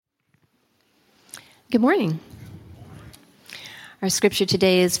Good morning. Our scripture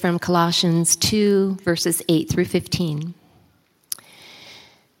today is from Colossians 2, verses 8 through 15.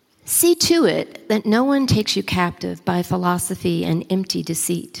 See to it that no one takes you captive by philosophy and empty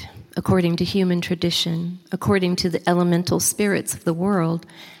deceit, according to human tradition, according to the elemental spirits of the world,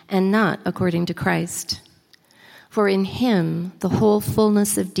 and not according to Christ. For in him the whole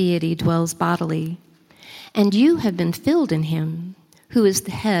fullness of deity dwells bodily, and you have been filled in him, who is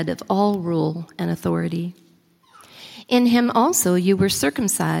the head of all rule and authority. In him also you were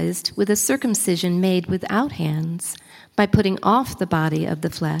circumcised with a circumcision made without hands, by putting off the body of the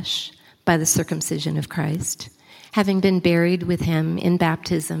flesh by the circumcision of Christ, having been buried with him in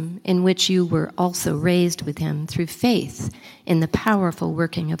baptism, in which you were also raised with him through faith in the powerful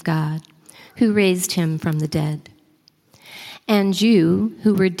working of God, who raised him from the dead. And you,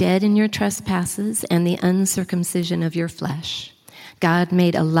 who were dead in your trespasses and the uncircumcision of your flesh, God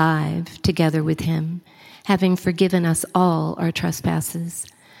made alive together with him, having forgiven us all our trespasses,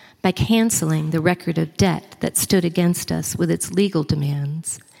 by canceling the record of debt that stood against us with its legal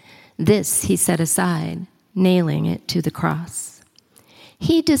demands. This he set aside, nailing it to the cross.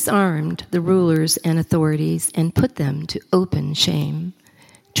 He disarmed the rulers and authorities and put them to open shame,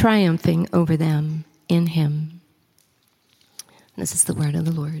 triumphing over them in him. This is the word of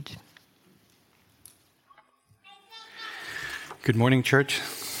the Lord. Good morning, church.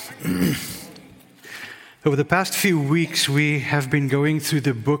 Over the past few weeks, we have been going through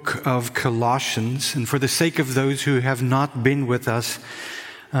the book of Colossians, and for the sake of those who have not been with us,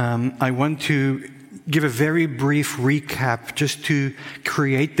 I want to give a very brief recap just to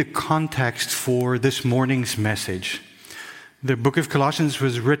create the context for this morning's message. The book of Colossians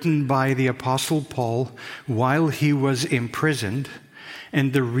was written by the Apostle Paul while he was imprisoned.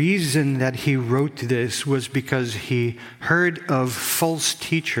 And the reason that he wrote this was because he heard of false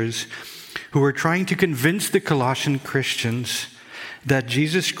teachers who were trying to convince the Colossian Christians that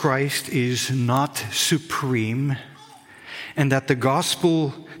Jesus Christ is not supreme and that the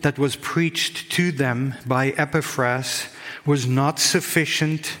gospel that was preached to them by Epaphras was not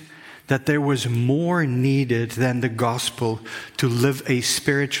sufficient, that there was more needed than the gospel to live a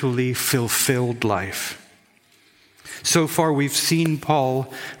spiritually fulfilled life. So far, we've seen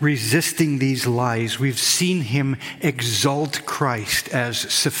Paul resisting these lies. We've seen him exalt Christ as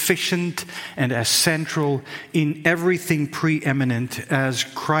sufficient and as central in everything preeminent, as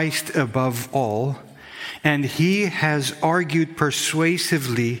Christ above all. And he has argued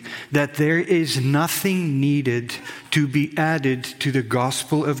persuasively that there is nothing needed to be added to the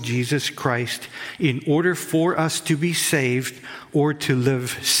gospel of Jesus Christ in order for us to be saved or to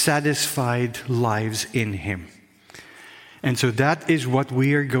live satisfied lives in him. And so that is what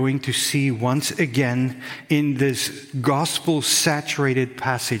we are going to see once again in this gospel-saturated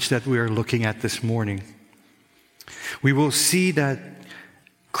passage that we are looking at this morning. We will see that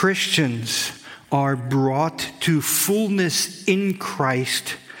Christians are brought to fullness in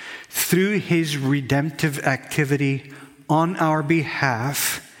Christ through his redemptive activity on our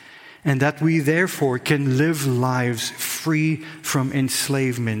behalf, and that we therefore can live lives free from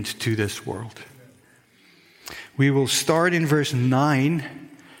enslavement to this world. We will start in verse 9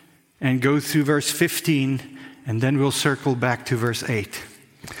 and go through verse 15, and then we'll circle back to verse 8.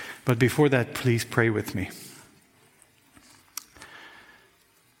 But before that, please pray with me.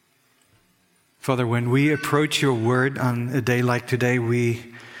 Father, when we approach your word on a day like today,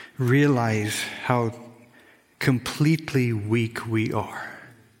 we realize how completely weak we are.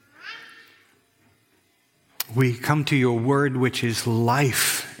 We come to your word, which is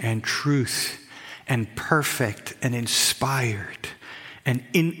life and truth, and perfect and inspired and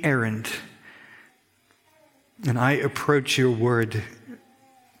inerrant. And I approach your word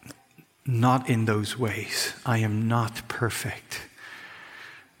not in those ways. I am not perfect.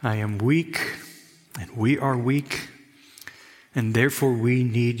 I am weak, and we are weak, and therefore we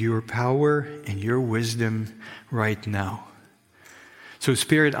need your power and your wisdom right now. So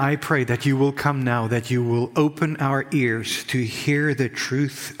Spirit, I pray that you will come now, that you will open our ears to hear the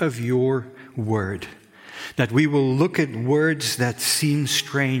truth of your word, that we will look at words that seem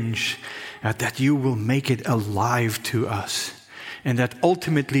strange, that you will make it alive to us, and that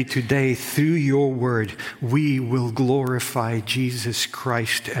ultimately today, through your word, we will glorify Jesus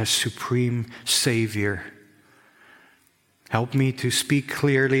Christ as supreme Savior. Help me to speak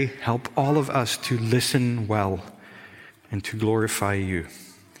clearly. Help all of us to listen well and to glorify you.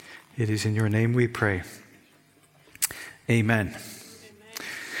 It is in your name we pray. Amen.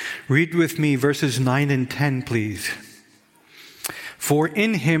 Read with me verses 9 and 10, please. For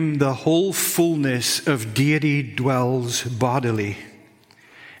in him the whole fullness of deity dwells bodily,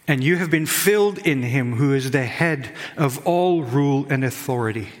 And you have been filled in him who is the head of all rule and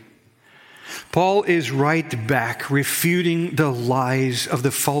authority. Paul is right back refuting the lies of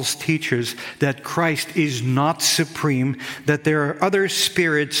the false teachers that Christ is not supreme, that there are other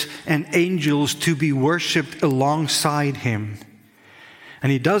spirits and angels to be worshipped alongside him.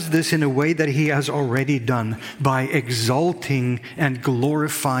 And he does this in a way that he has already done by exalting and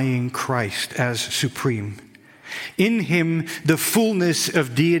glorifying Christ as supreme. In him, the fullness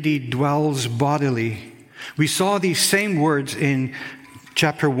of deity dwells bodily. We saw these same words in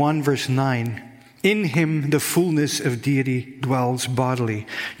chapter 1, verse 9. In him, the fullness of deity dwells bodily.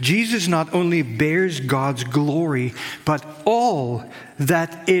 Jesus not only bears God's glory, but all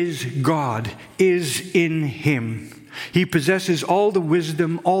that is God is in him. He possesses all the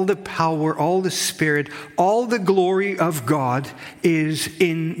wisdom, all the power, all the spirit, all the glory of God is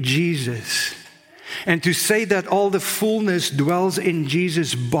in Jesus. And to say that all the fullness dwells in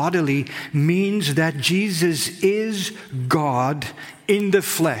Jesus bodily means that Jesus is God in the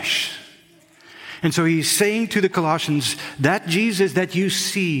flesh. And so he's saying to the Colossians, that Jesus that you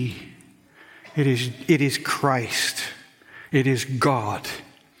see, it is Christ. It is God.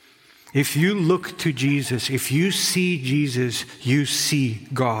 If you look to Jesus, if you see Jesus, you see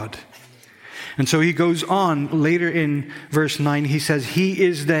God. And so he goes on later in verse 9, he says, he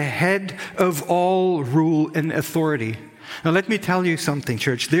is the head of all rule and authority. Now let me tell you something,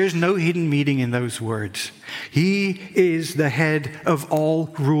 church. There's no hidden meaning in those words. He is the head of all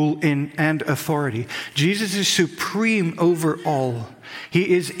rule and authority. Jesus is supreme over all.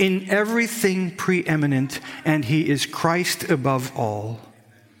 He is in everything preeminent, and he is Christ above all.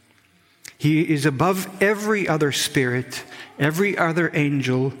 He is above every other spirit, every other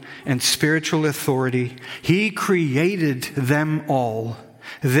angel, and spiritual authority. He created them all.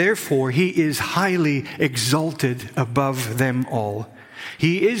 Therefore, he is highly exalted above them all.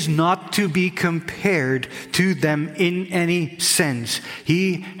 He is not to be compared to them in any sense.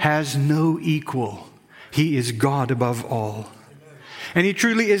 He has no equal. He is God above all. And he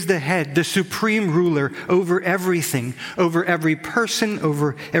truly is the head, the supreme ruler over everything, over every person,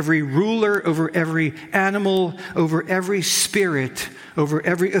 over every ruler, over every animal, over every spirit, over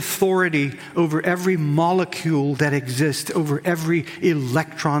every authority, over every molecule that exists, over every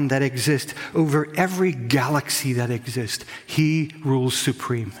electron that exists, over every galaxy that exists. He rules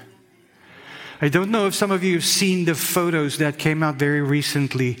supreme. I don't know if some of you have seen the photos that came out very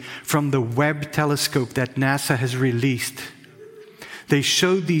recently from the Webb telescope that NASA has released. They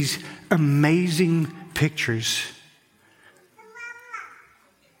showed these amazing pictures.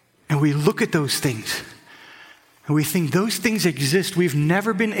 And we look at those things and we think those things exist. We've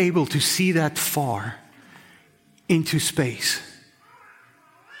never been able to see that far into space.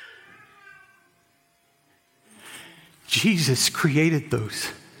 Jesus created those.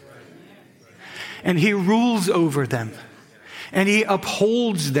 And he rules over them. And he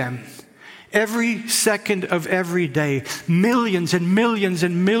upholds them. Every second of every day, millions and millions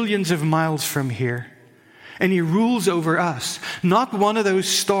and millions of miles from here. And he rules over us. Not one of those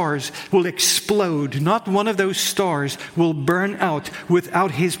stars will explode. Not one of those stars will burn out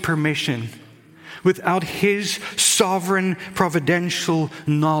without his permission, without his sovereign providential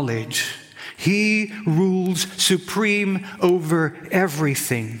knowledge. He rules supreme over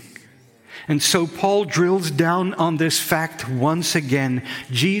everything. And so Paul drills down on this fact once again.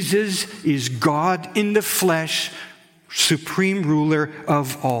 Jesus is God in the flesh, supreme ruler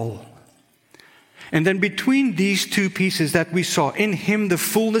of all. And then between these two pieces that we saw, in him the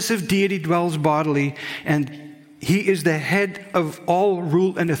fullness of deity dwells bodily, and he is the head of all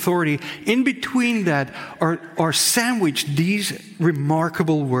rule and authority. In between that are sandwiched these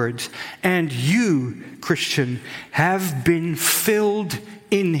remarkable words. And you, Christian, have been filled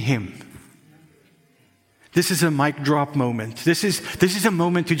in him. This is a mic drop moment. This is a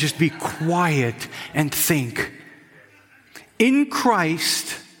moment to just be quiet and think. In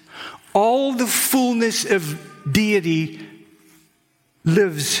Christ, all the fullness of deity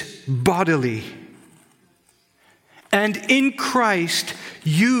lives bodily. And in Christ,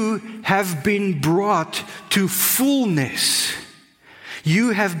 you have been brought to fullness.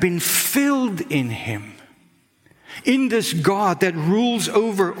 You have been filled in him. In this God that rules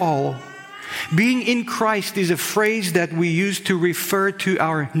over all. Being in Christ is a phrase that we use to refer to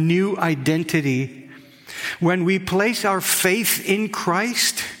our new identity. When we place our faith in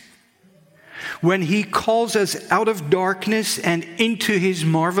Christ, when he calls us out of darkness and into his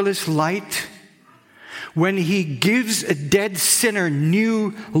marvelous light, when he gives a dead sinner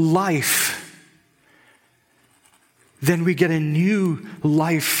new life, then we get a new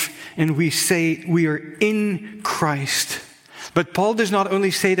life and we say we are in Christ. But Paul does not only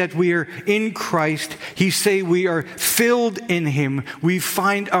say that we are in Christ, he says we are filled in him. We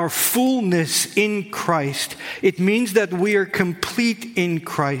find our fullness in Christ. It means that we are complete in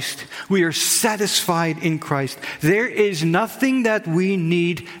Christ. We are satisfied in Christ. There is nothing that we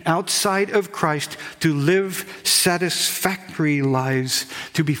need outside of Christ to live satisfactory lives,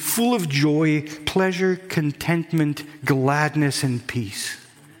 to be full of joy, pleasure, contentment, gladness, and peace.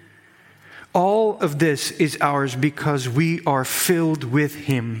 All of this is ours because we are filled with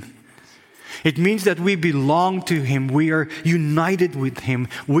him. It means that we belong to him. We are united with him.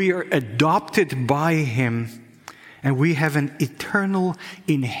 We are adopted by him. And we have an eternal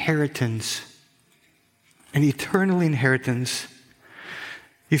inheritance. An eternal inheritance.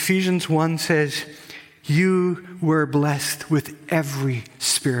 Ephesians 1 says, you were blessed with every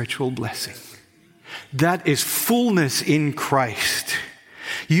spiritual blessing. That is fullness in Christ.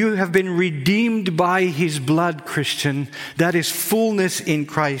 You have been redeemed by his blood, Christian. That is fullness in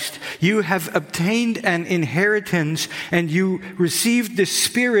Christ. You have obtained an inheritance and you received the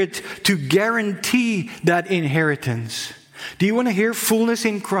Spirit to guarantee that inheritance. Do you want to hear fullness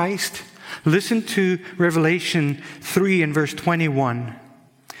in Christ? Listen to Revelation 3 and verse 21.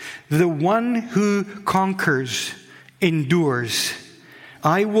 The one who conquers endures.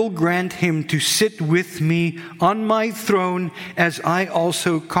 I will grant him to sit with me on my throne as I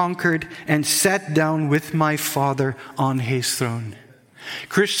also conquered and sat down with my Father on his throne.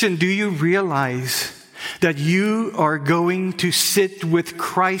 Christian, do you realize that you are going to sit with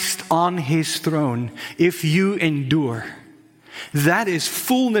Christ on his throne if you endure? That is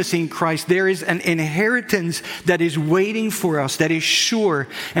fullness in Christ. There is an inheritance that is waiting for us, that is sure,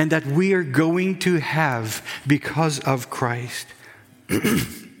 and that we are going to have because of Christ.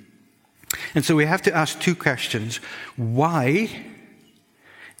 And so we have to ask two questions. Why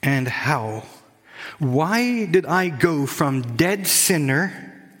and how? Why did I go from dead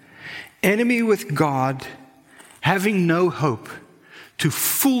sinner, enemy with God, having no hope, to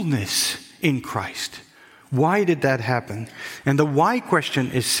fullness in Christ? Why did that happen? And the why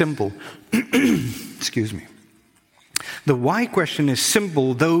question is simple. Excuse me. The why question is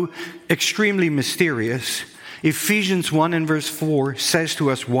simple, though extremely mysterious. Ephesians 1 and verse 4 says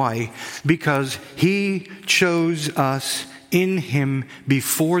to us why. Because he chose us in him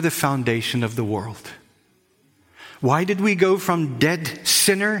before the foundation of the world. Why did we go from dead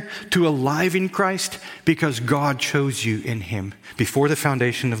sinner to alive in Christ? Because God chose you in him before the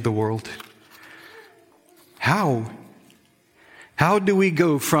foundation of the world. How? How do we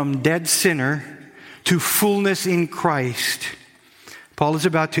go from dead sinner to fullness in Christ? Paul is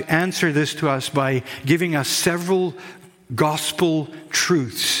about to answer this to us by giving us several gospel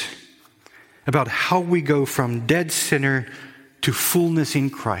truths about how we go from dead sinner to fullness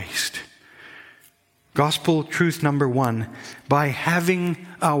in Christ. Gospel truth number 1, by having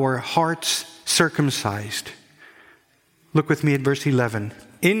our hearts circumcised. Look with me at verse 11.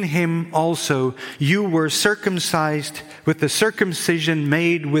 In him also you were circumcised with the circumcision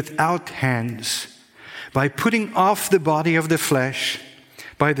made without hands, by putting off the body of the flesh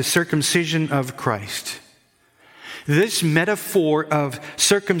by the circumcision of Christ. This metaphor of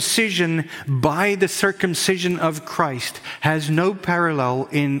circumcision by the circumcision of Christ has no parallel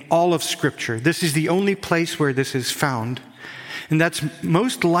in all of Scripture. This is the only place where this is found. And that's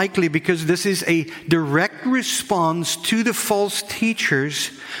most likely because this is a direct response to the false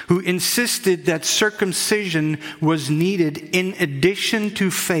teachers who insisted that circumcision was needed in addition to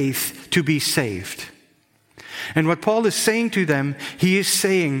faith to be saved. And what Paul is saying to them, he is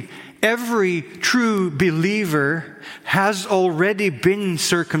saying, every true believer has already been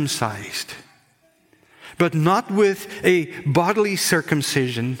circumcised. But not with a bodily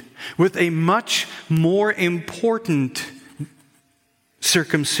circumcision, with a much more important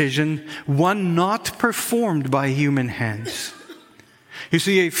circumcision, one not performed by human hands. You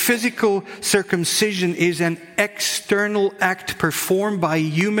see, a physical circumcision is an external act performed by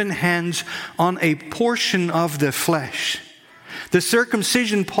human hands on a portion of the flesh. The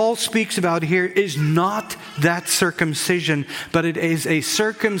circumcision Paul speaks about here is not that circumcision, but it is a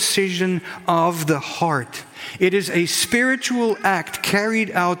circumcision of the heart. It is a spiritual act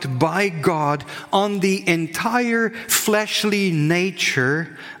carried out by God on the entire fleshly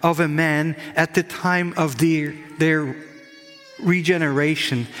nature of a man at the time of their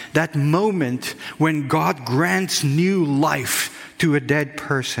regeneration, that moment when God grants new life to a dead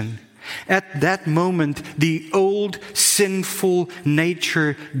person. At that moment, the old sinful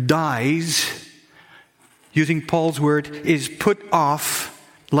nature dies, using Paul's word, is put off,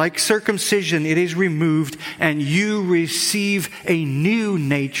 Like circumcision, it is removed, and you receive a new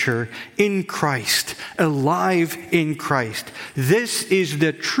nature in Christ, alive in Christ. This is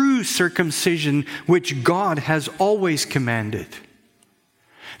the true circumcision which God has always commanded.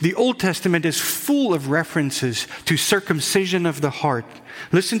 The Old Testament is full of references to circumcision of the heart.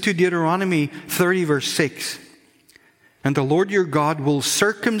 Listen to Deuteronomy 30, verse 6. And the Lord your God will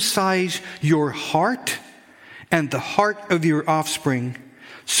circumcise your heart and the heart of your offspring,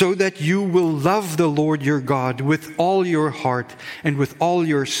 so that you will love the Lord your God with all your heart and with all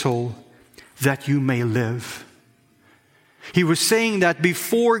your soul, that you may live. He was saying that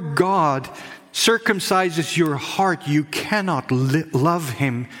before God circumcises your heart, you cannot love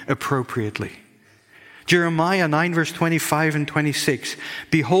Him appropriately. Jeremiah 9, verse 25 and 26.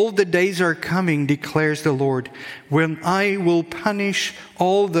 Behold, the days are coming, declares the Lord, when I will punish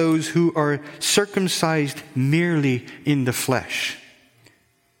all those who are circumcised merely in the flesh.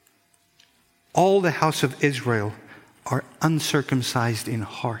 All the house of Israel are uncircumcised in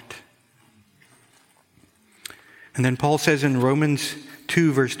heart. And then Paul says in Romans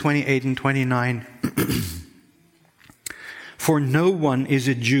 2, verse 28 and 29, For no one is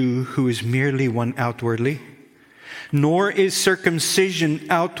a Jew who is merely one outwardly, nor is circumcision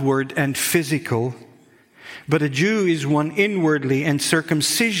outward and physical, but a Jew is one inwardly, and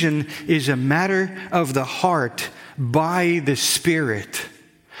circumcision is a matter of the heart by the Spirit.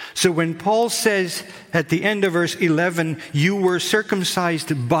 So when Paul says at the end of verse 11, you were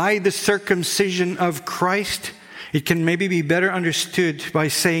circumcised by the circumcision of Christ, it can maybe be better understood by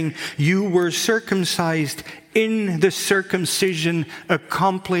saying you were circumcised in the circumcision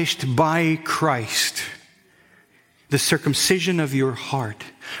accomplished by Christ. The circumcision of your heart,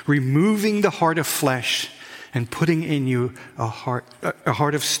 removing the heart of flesh and putting in you a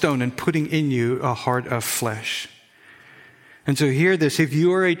heart of stone and putting in you a heart of flesh. And so hear this, if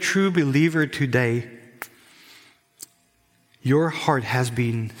you are a true believer today, your heart has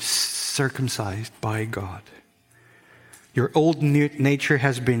been circumcised by God. Your old nature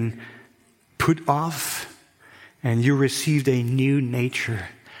has been put off, and you received a new nature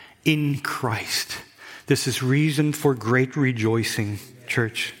in Christ. This is reason for great rejoicing,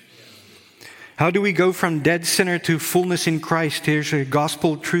 church. How do we go from dead sinner to fullness in Christ? Here's a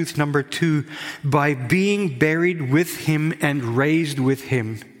gospel truth number 2. By being buried with Him and raised with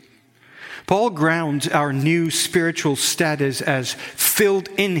Him. Paul grounds our new spiritual status as filled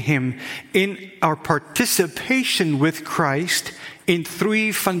in Him in our participation with Christ in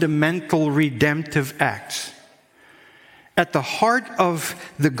 3 fundamental redemptive acts. At the heart of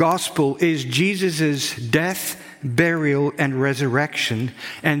the gospel is Jesus' death, burial, and resurrection,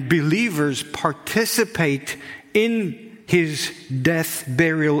 and believers participate in His death,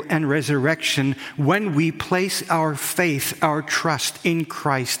 burial, and resurrection when we place our faith, our trust in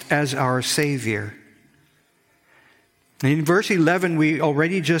Christ as our Savior. In verse 11, we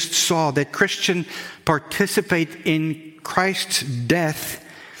already just saw that Christians participate in Christ's death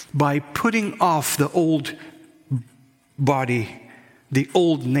by putting off the old body, the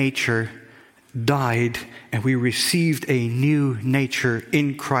old nature died, and we received a new nature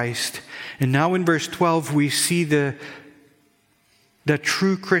in Christ. And now in verse 12, we see that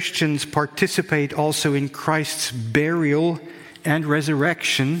true Christians participate also in Christ's burial and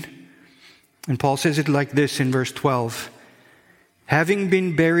resurrection. And Paul says it like this in verse 12. Having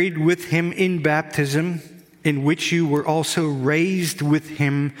been buried with Him in baptism, in which you were also raised with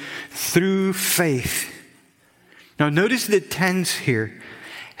Him through faith. Now notice the tense here.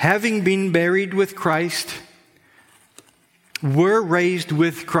 Having been buried with Christ, were raised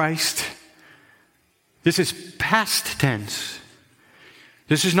with Christ. This is past tense.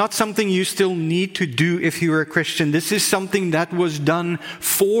 This is not something you still need to do if you are a Christian. This is something that was done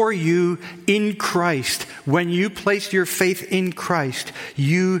for you in Christ. When you placed your faith in Christ,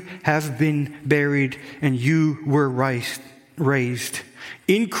 you have been buried and you were raised.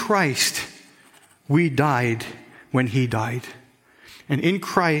 In Christ, we died when He died. And in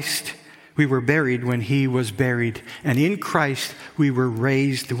Christ, we were buried when He was buried. And in Christ, we were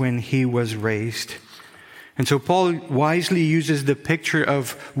raised when He was raised. And so Paul wisely uses the picture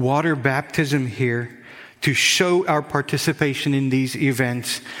of water baptism here to show our participation in these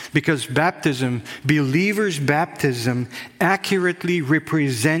events. Because baptism, believers' baptism, accurately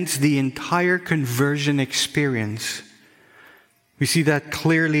represents the entire conversion experience. We see that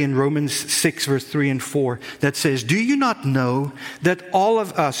clearly in Romans 6, verse 3 and 4, that says, Do you not know that all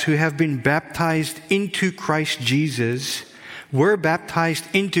of us who have been baptized into Christ Jesus were baptized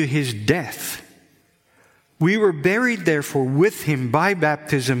into His death? We were buried, therefore, with Him by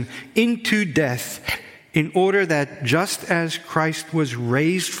baptism into death, in order that just as Christ was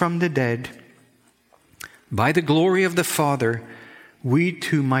raised from the dead by the glory of the Father, we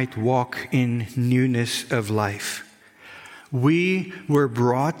too might walk in newness of life. We were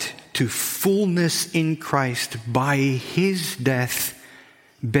brought to fullness in Christ by his death,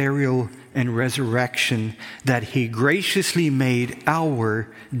 burial, and resurrection, that he graciously made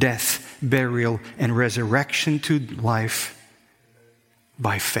our death, burial, and resurrection to life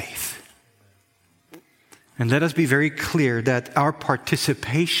by faith. And let us be very clear that our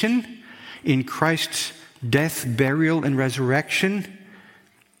participation in Christ's death, burial, and resurrection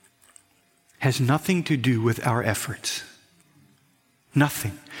has nothing to do with our efforts.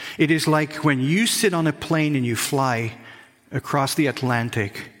 Nothing. It is like when you sit on a plane and you fly across the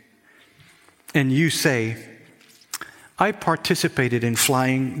Atlantic and you say, I participated in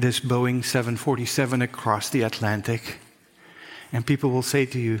flying this Boeing 747 across the Atlantic. And people will say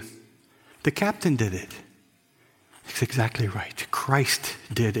to you, the captain did it. It's exactly right. Christ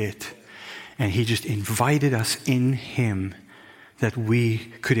did it. And he just invited us in him that we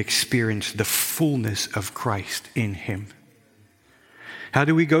could experience the fullness of Christ in him. How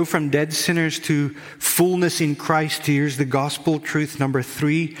do we go from dead sinners to fullness in Christ? Here's the gospel truth number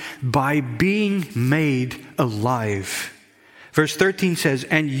 3. By being made alive. Verse 13 says,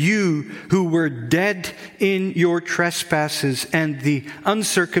 and you who were dead in your trespasses and the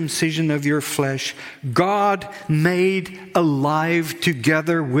uncircumcision of your flesh, God made alive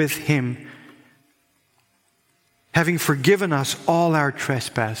together with him, having forgiven us all our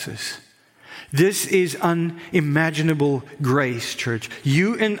trespasses. This is unimaginable grace, church.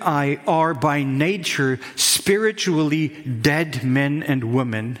 You and I are by nature spiritually dead men and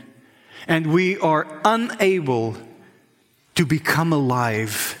women, and we are unable to become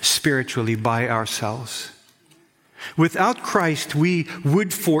alive spiritually by ourselves. Without Christ, we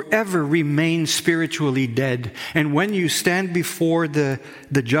would forever remain spiritually dead. And when you stand before the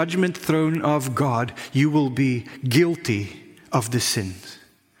judgment throne of God, you will be guilty of the sins.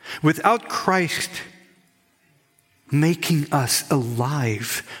 Without Christ making us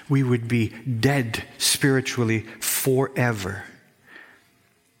alive, we would be dead spiritually forever.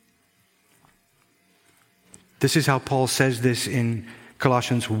 This is how Paul says this in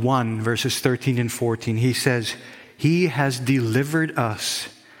Colossians 1, verses 13 and 14. He says, he has delivered us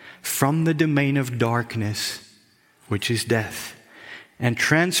from the domain of darkness, which is death, and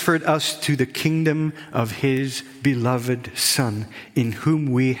transferred us to the kingdom of his beloved Son, in whom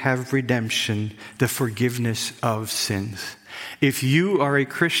we have redemption, the forgiveness of sins. If you are a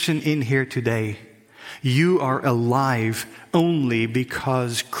Christian in here today, you are alive only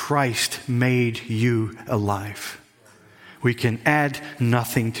because Christ made you alive. We can add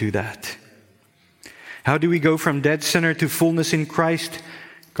nothing to that. How do we go from dead sinner to fullness in Christ?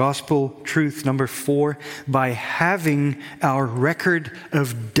 Gospel truth number 4, by having our record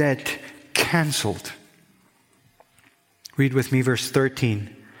of debt canceled. Read with me verse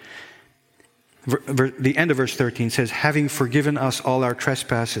 13. The end of verse 13 says, having forgiven us all our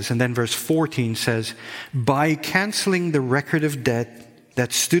trespasses. And then verse 14 says, by canceling the record of debt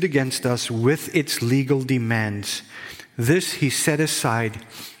that stood against us with its legal demands, this he set aside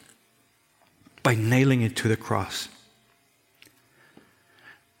by nailing it to the cross.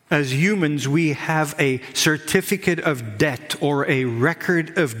 As humans, we have a certificate of debt or a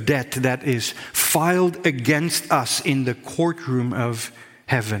record of debt that is filed against us in the courtroom of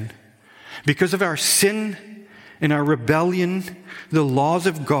heaven. Because of our sin and our rebellion, the laws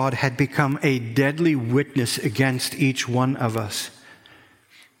of God had become a deadly witness against each one of us.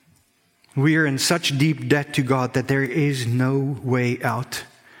 We are in such deep debt to God that there is no way out.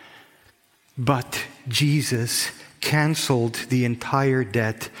 But Jesus canceled the entire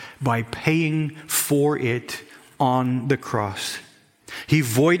debt by paying for it on the cross. He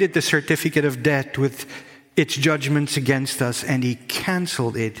voided the certificate of debt with its judgments against us, and he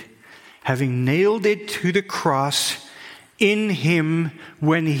canceled it, having nailed it to the cross in him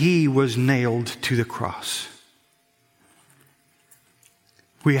when he was nailed to the cross.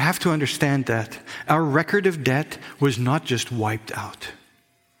 We have to understand that our record of debt was not just wiped out.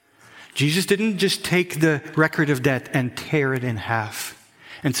 Jesus didn't just take the record of debt and tear it in half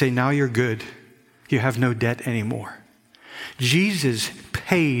and say, now you're good. You have no debt anymore. Jesus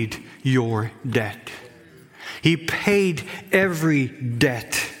paid your debt. He paid every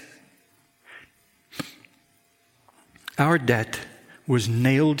debt. Our debt was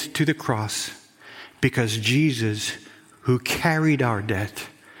nailed to the cross because Jesus, who carried our debt,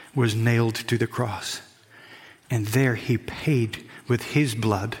 was nailed to the cross. And there he paid with his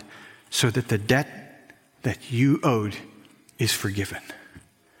blood so that the debt that you owed is forgiven.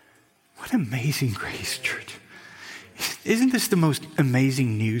 What amazing grace, church. Isn't this the most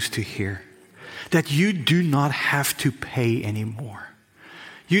amazing news to hear? That you do not have to pay anymore.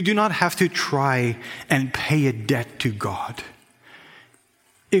 You do not have to try and pay a debt to God.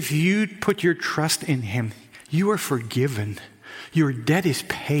 If you put your trust in Him, you are forgiven. Your debt is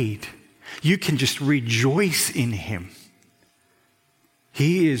paid. You can just rejoice in Him.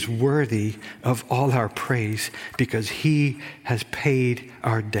 He is worthy of all our praise because He has paid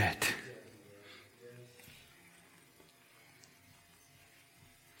our debt.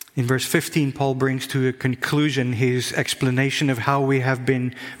 In verse 15, Paul brings to a conclusion his explanation of how we have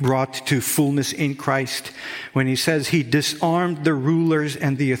been brought to fullness in Christ when he says he disarmed the rulers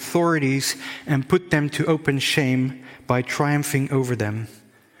and the authorities and put them to open shame by triumphing over them.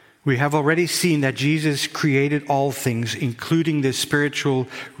 We have already seen that Jesus created all things, including the spiritual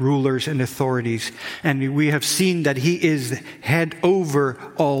rulers and authorities. And we have seen that He is head over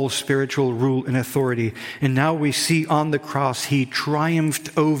all spiritual rule and authority. And now we see on the cross, He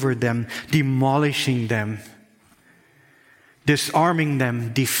triumphed over them, demolishing them, disarming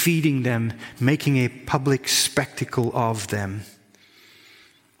them, defeating them, making a public spectacle of them,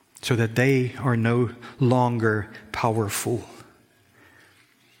 so that they are no longer powerful.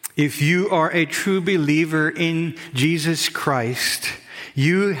 If you are a true believer in Jesus Christ,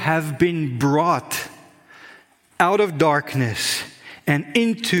 you have been brought out of darkness and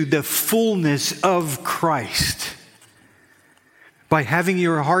into the fullness of Christ. By having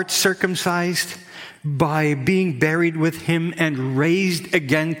your heart circumcised, by being buried with Him and raised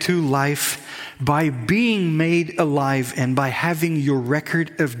again to life, by being made alive, and by having your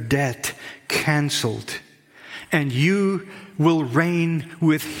record of debt canceled. And you will reign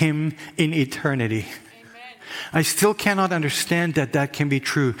with Him in eternity. Amen. I still cannot understand that that can be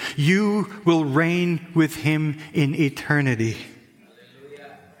true. You will reign with Him in eternity.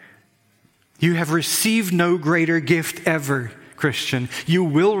 Hallelujah. You have received no greater gift ever, Christian. You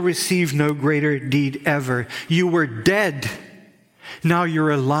will receive no greater deed ever. You were dead. Now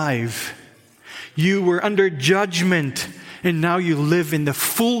you're alive. You were under judgment, and now you live in the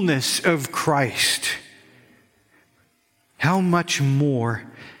fullness of Christ. How much more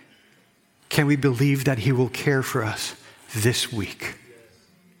can we believe that He will care for us this week?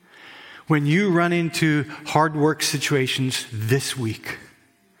 When you run into hard work situations this week,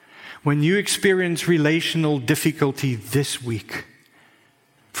 when you experience relational difficulty this week,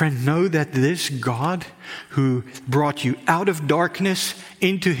 friend, know that this God who brought you out of darkness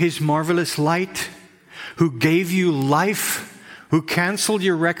into His marvelous light, who gave you life, who canceled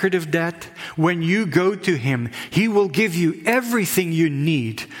your record of debt, when you go to Him, He will give you everything you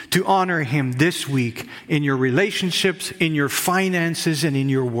need to honor Him this week in your relationships, in your finances, and in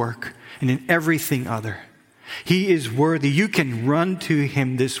your work, and in everything other. He is worthy. You can run to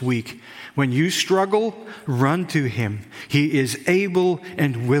Him this week. When you struggle, run to Him. He is able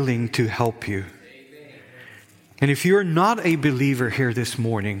and willing to help you. Amen. And if you're not a believer here this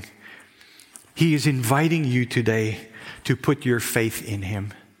morning, He is inviting you today to put your faith in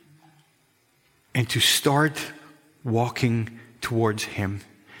Him and to start walking towards Him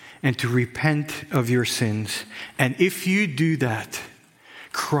and to repent of your sins. And if you do that,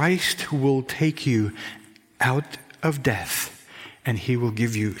 Christ will take you out of death and He will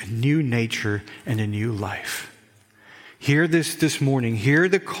give you a new nature and a new life. Hear this morning. Hear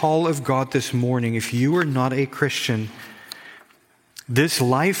the call of God this morning. If you are not a Christian, this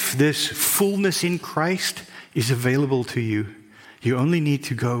life, this fullness in Christ is available to you. You only need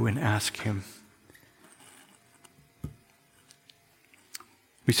to go and ask Him.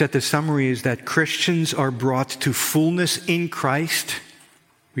 We said the summary is that Christians are brought to fullness in Christ.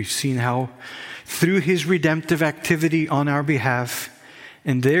 We've seen how through His redemptive activity on our behalf,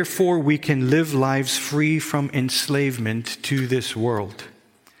 and therefore we can live lives free from enslavement to this world.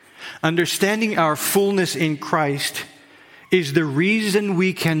 Understanding our fullness in Christ is the reason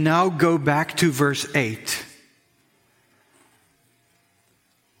we can now go back to verse 8.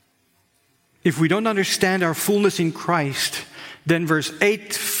 If we don't understand our fullness in Christ, then verse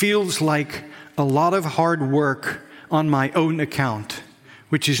 8 feels like a lot of hard work on my own account,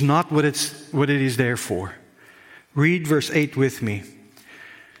 which is not what it is there for. Read verse 8 with me.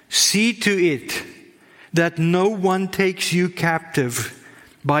 See to it that no one takes you captive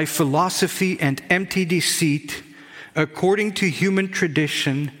by philosophy and empty deceit, according to human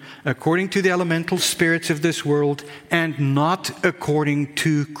tradition, according to the elemental spirits of this world, and not according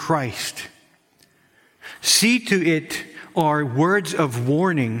to Christ. See to it are words of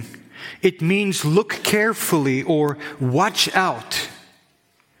warning. It means look carefully or watch out.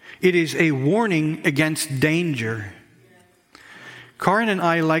 It is a warning against danger. Karen and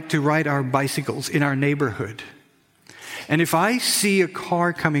I like to ride our bicycles in our neighborhood. And if I see a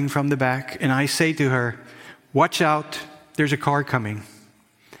car coming from the back and I say to her, "Watch out, there's a car coming,"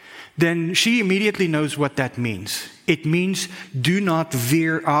 then she immediately knows what that means. It means do not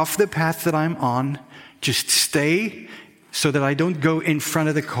veer off the path that I'm on. Just stay so that I don't go in front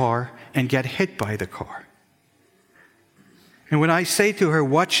of the car and get hit by the car. And when I say to her,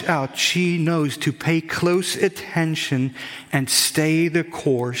 "Watch out," she knows to pay close attention and stay the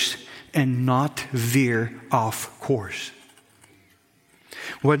course and not veer off course.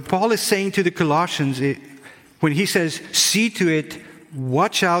 What Paul is saying to the Colossians, when he says, "See to it,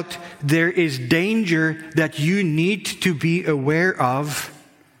 watch out, there is danger that you need to be aware of."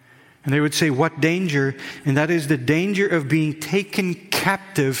 And they would say, "What danger?" And that is the danger of being taken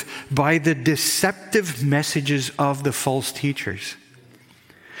captive by the deceptive messages of the false teachers.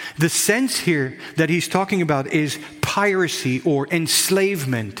 The sense here that he's talking about is piracy or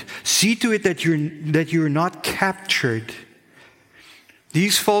enslavement. See to it that you're not captured.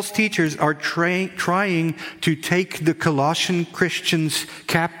 These false teachers are trying to take the Colossian Christians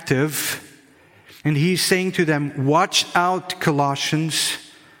captive. And he's saying to them, "Watch out, Colossians,"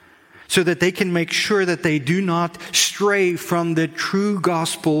 so that they can make sure that they do not stray from the true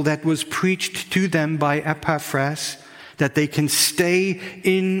gospel that was preached to them by Epaphras, that they can stay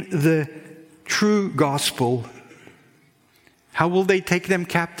in the true gospel. How will they take them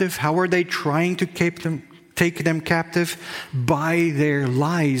captive? How are they trying to take them captive? By their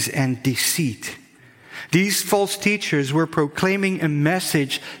lies and deceit. These false teachers were proclaiming a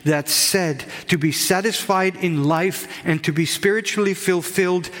message that said, to be satisfied in life and to be spiritually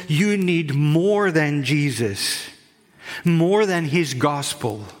fulfilled, you need more than Jesus, more than his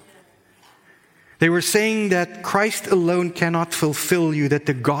gospel. They were saying that Christ alone cannot fulfill you, that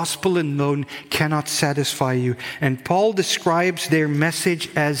the gospel alone cannot satisfy you. And Paul describes their message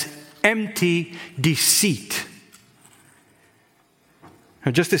as empty deceit.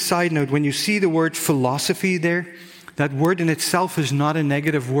 Now, just a side note, when you see the word philosophy there, that word in itself is not a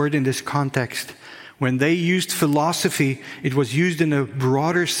negative word in this context. When they used philosophy, it was used in a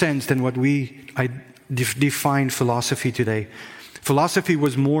broader sense than what I define philosophy today. Philosophy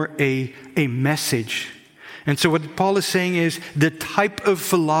was more a message. And so what Paul is saying is the type of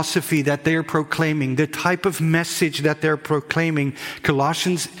philosophy that they're proclaiming, the type of message that they're proclaiming,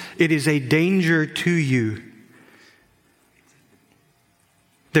 Colossians, it is a danger to you.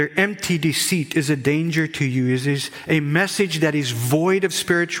 Their empty deceit is a danger to you. It is a message that is void of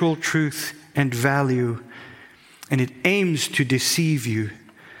spiritual truth and value, and it aims to deceive you.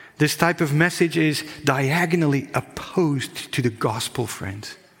 This type of message is diagonally opposed to the gospel,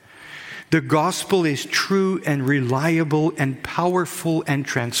 friends. The gospel is true and reliable and powerful and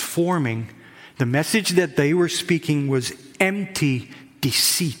transforming. The message that they were speaking was empty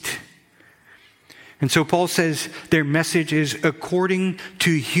deceit. And so Paul says their message is according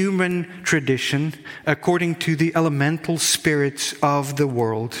to human tradition, according to the elemental spirits of the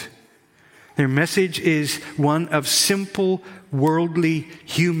world. Their message is one of simple, worldly,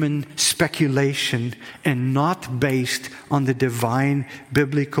 human speculation and not based on the divine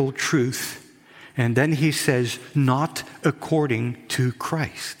biblical truth. And then he says, not according to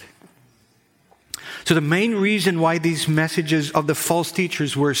Christ. So the main reason why these messages of the false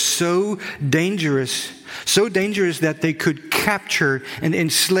teachers were so dangerous that they could capture and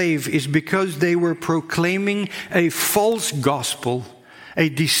enslave, is because they were proclaiming a false gospel, a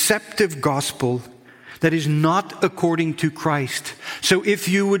deceptive gospel that is not according to Christ. So if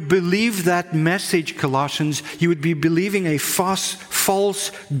you would believe that message, Colossians, you would be believing a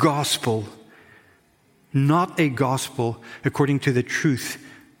false gospel, not a gospel according to the truth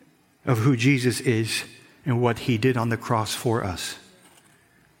of who Jesus is and what he did on the cross for us.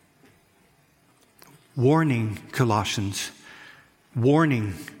 Warning, Colossians,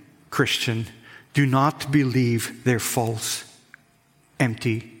 warning, Christian, do not believe their false,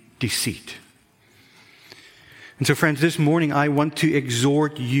 empty deceit. And so, friends, this morning I want to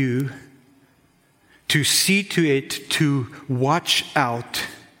exhort you to see to it, to watch out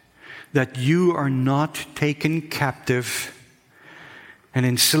that you are not taken captive and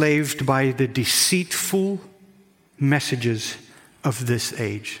enslaved by the deceitful messages of this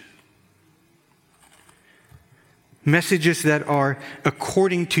age. Messages that are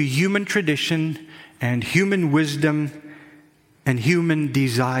according to human tradition and human wisdom and human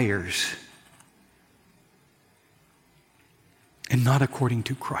desires, and not according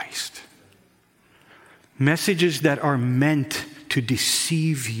to Christ. Messages that are meant to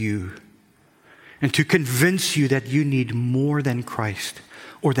deceive you and to convince you that you need more than Christ,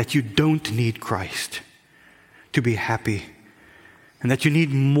 or that you don't need Christ to be happy, and that you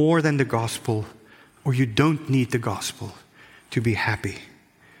need more than the gospel, or you don't need the gospel to be happy.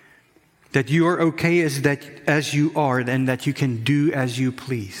 That you are okay as you are, and that you can do as you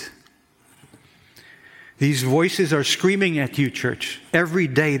please. These voices are screaming at you, church. Every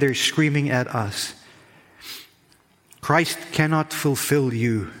day they're screaming at us. Christ cannot fulfill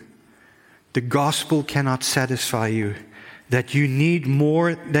you. The gospel cannot satisfy you. That you need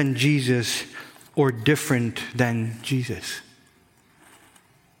more than Jesus or different than Jesus.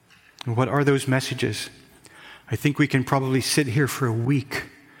 And what are those messages? I think we can probably sit here for a week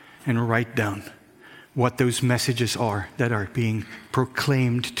and write down what those messages are that are being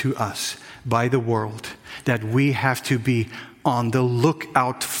proclaimed to us by the world, that we have to be on the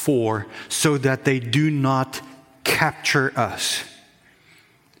lookout for so that they do not capture us.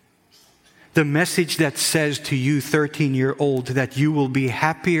 The message that says to you, 13-year-old, that you will be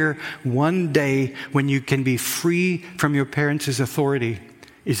happier one day when you can be free from your parents' authority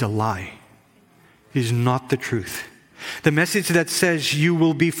is a lie. It is not the truth. The message that says you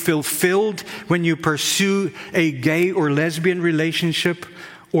will be fulfilled when you pursue a gay or lesbian relationship,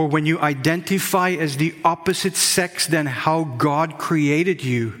 or when you identify as the opposite sex than how God created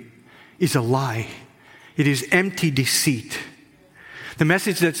you, is a lie. It is empty deceit. The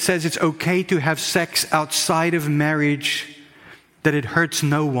message that says it's okay to have sex outside of marriage, that it hurts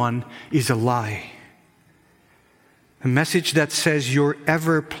no one, is a lie. A message that says your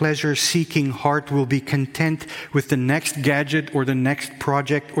ever pleasure-seeking heart will be content with the next gadget or the next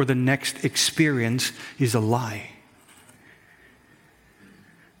project or the next experience is a lie.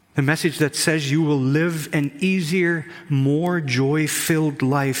 The message that says you will live an easier, more joy-filled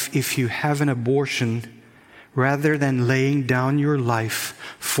life if you have an abortion rather than laying down your life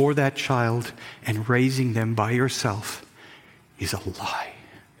for that child and raising them by yourself is a lie.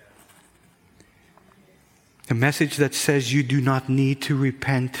 The message that says you do not need to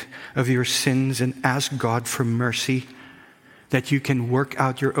repent of your sins and ask God for mercy, that you can work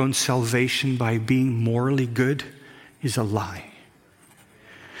out your own salvation by being morally good, is a lie.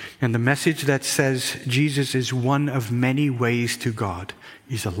 And the message that says Jesus is one of many ways to God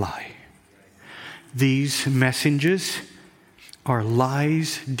is a lie. These messages are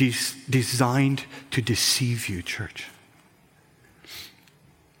lies designed to deceive you, church.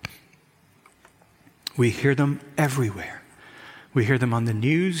 We hear them everywhere. We hear them on the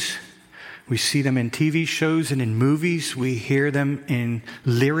news. We see them in TV shows and in movies. We hear them in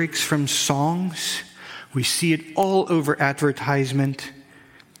lyrics from songs. We see it all over advertisement.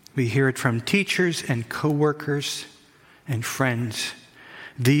 We hear it from teachers and coworkers and friends.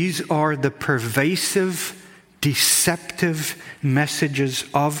 These are the pervasive, deceptive messages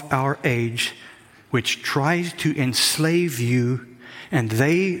of our age which tries to enslave you, and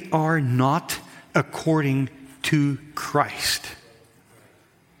they are not according to Christ.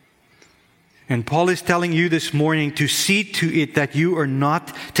 And Paul is telling you this morning to see to it that you are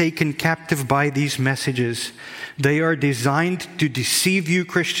not taken captive by these messages. They are designed to deceive you,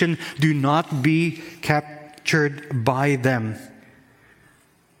 Christian. Do not be captured by them.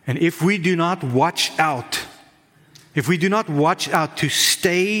 And if we do not watch out to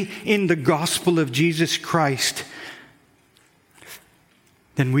stay in the gospel of Jesus Christ,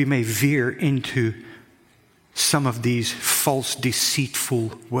 then we may veer into some of these false,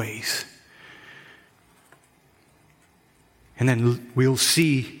 deceitful ways. And then we'll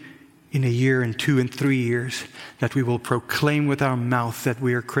see in a year and 2 and 3 years that we will proclaim with our mouth that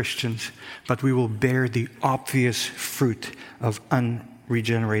we are Christians, but we will bear the obvious fruit of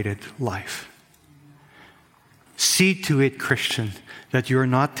unregenerated life. See to it, Christian, that you are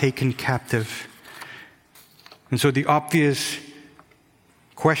not taken captive. And so the obvious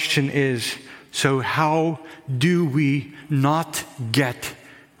question is, so how do we not get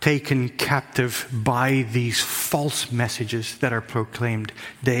taken captive by these false messages that are proclaimed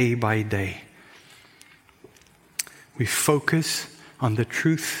day by day? We focus on the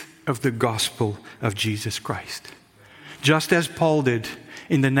truth of the gospel of Jesus Christ. Just as Paul did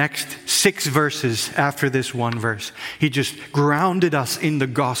in the next 6 verses after this one verse. He just grounded us in the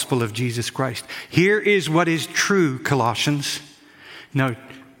gospel of Jesus Christ. Here is what is true, Colossians. Now,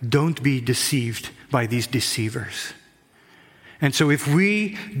 don't be deceived by these deceivers. And so if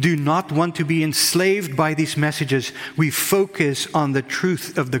we do not want to be enslaved by these messages, we focus on the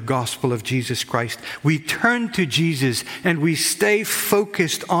truth of the gospel of Jesus Christ. We turn to Jesus and we stay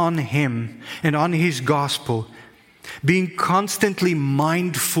focused on Him and on His gospel, being constantly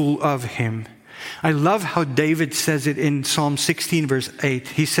mindful of Him. I love how David says it in Psalm 16 verse 8.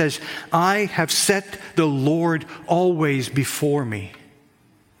 He says, I have set the Lord always before me.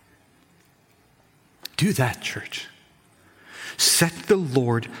 Do that, church. Set the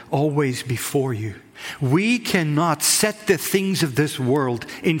Lord always before you. We cannot set the things of this world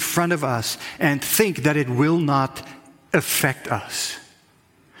in front of us and think that it will not affect us.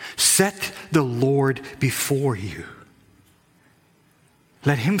 Set the Lord before you.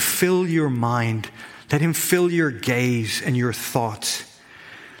 Let Him fill your mind. Let Him fill your gaze and your thoughts.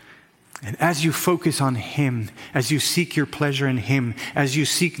 And as you focus on Him, as you seek your pleasure in Him, as you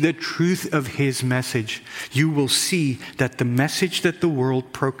seek the truth of His message, you will see that the message that the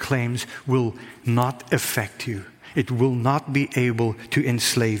world proclaims will not affect you. It will not be able to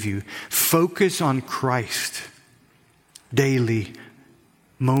enslave you. Focus on Christ daily,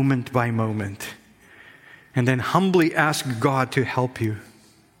 moment by moment, and then humbly ask God to help you.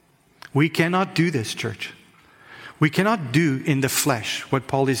 We cannot do this, church. We cannot do in the flesh what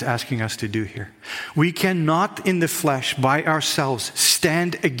Paul is asking us to do here. We cannot in the flesh by ourselves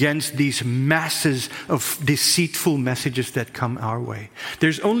stand against these masses of deceitful messages that come our way.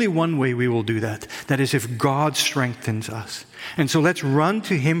 There's only one way we will do that. That is if God strengthens us. And so let's run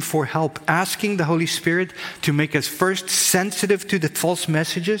to Him for help, asking the Holy Spirit to make us first sensitive to the false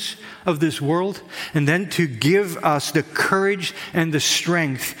messages of this world, and then to give us the courage and the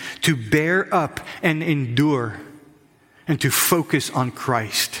strength to bear up and endure and to focus on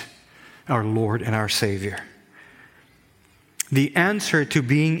Christ, our Lord and our Savior. The answer to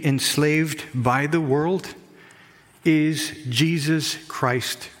being enslaved by the world is Jesus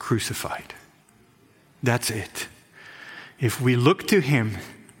Christ crucified. That's it. If we look to Him,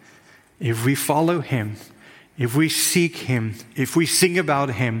 if we follow Him, if we seek Him, if we sing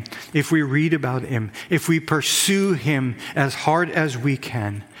about Him, if we read about Him, if we pursue Him as hard as we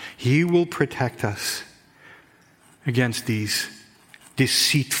can, He will protect us against these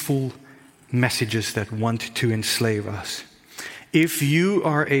deceitful messages that want to enslave us. If you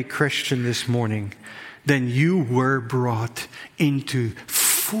are a Christian this morning, then you were brought into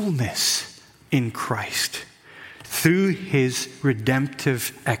fullness in Christ through His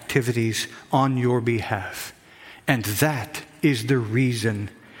redemptive activities on your behalf. And that is the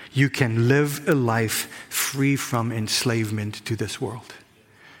reason you can live a life free from enslavement to this world.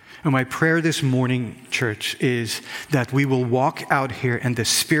 And my prayer this morning, church, is that we will walk out here and the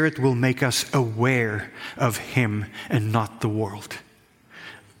Spirit will make us aware of Him and not the world.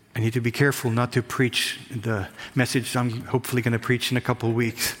 I need to be careful not to preach the message I'm hopefully going to preach in a couple of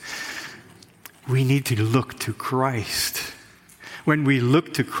weeks. We need to look to Christ. When we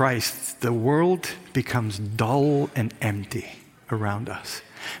look to Christ, the world becomes dull and empty around us.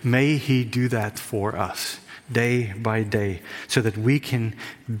 May He do that for us day by day, so that we can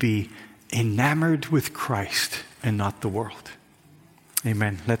be enamored with Christ and not the world.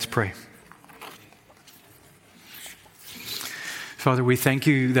 Amen. Let's pray. Father, we thank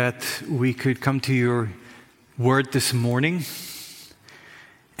You that we could come to Your word this morning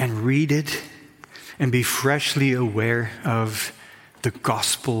and read it and be freshly aware of the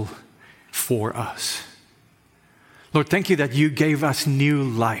gospel for us. Lord, thank You that You gave us new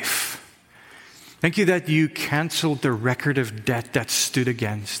life. Thank You that You canceled the record of debt that stood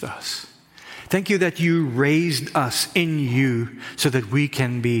against us. Thank You that You raised us in You so that we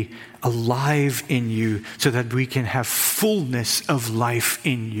can be alive in You, so that we can have fullness of life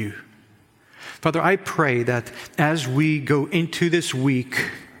in You. Father, I pray that as we go into this week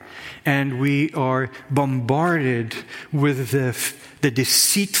and we are bombarded with the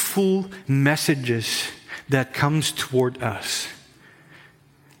deceitful messages that comes toward us,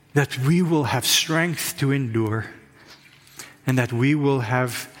 that we will have strength to endure, and that we will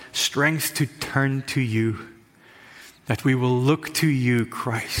have strength to turn to You, that we will look to You,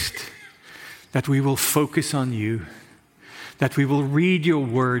 Christ, that we will focus on You, that we will read Your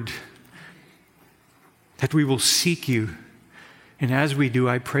word, that we will seek You. And as we do,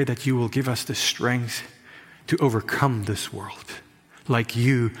 I pray that You will give us the strength to overcome this world, like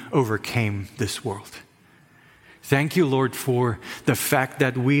You overcame this world. Thank You, Lord, for the fact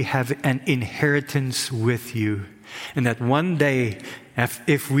that we have an inheritance with You, and that one day,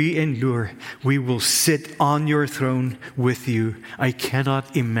 if we endure, we will sit on Your throne with You. I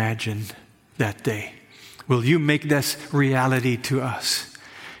cannot imagine that day. Will You make this reality to us?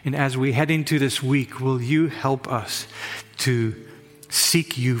 And as we head into this week, will You help us to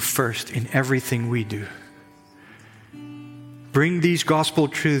seek You first in everything we do? Bring these gospel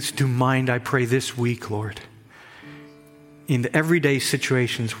truths to mind, I pray, this week, Lord. In the everyday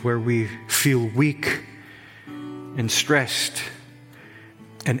situations where we feel weak and stressed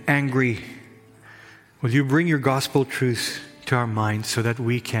and angry, will You bring Your gospel truths to our minds so that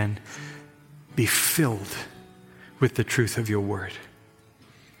we can be filled with the truth of Your word.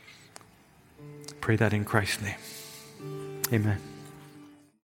 Pray that in Christ's name. Amen.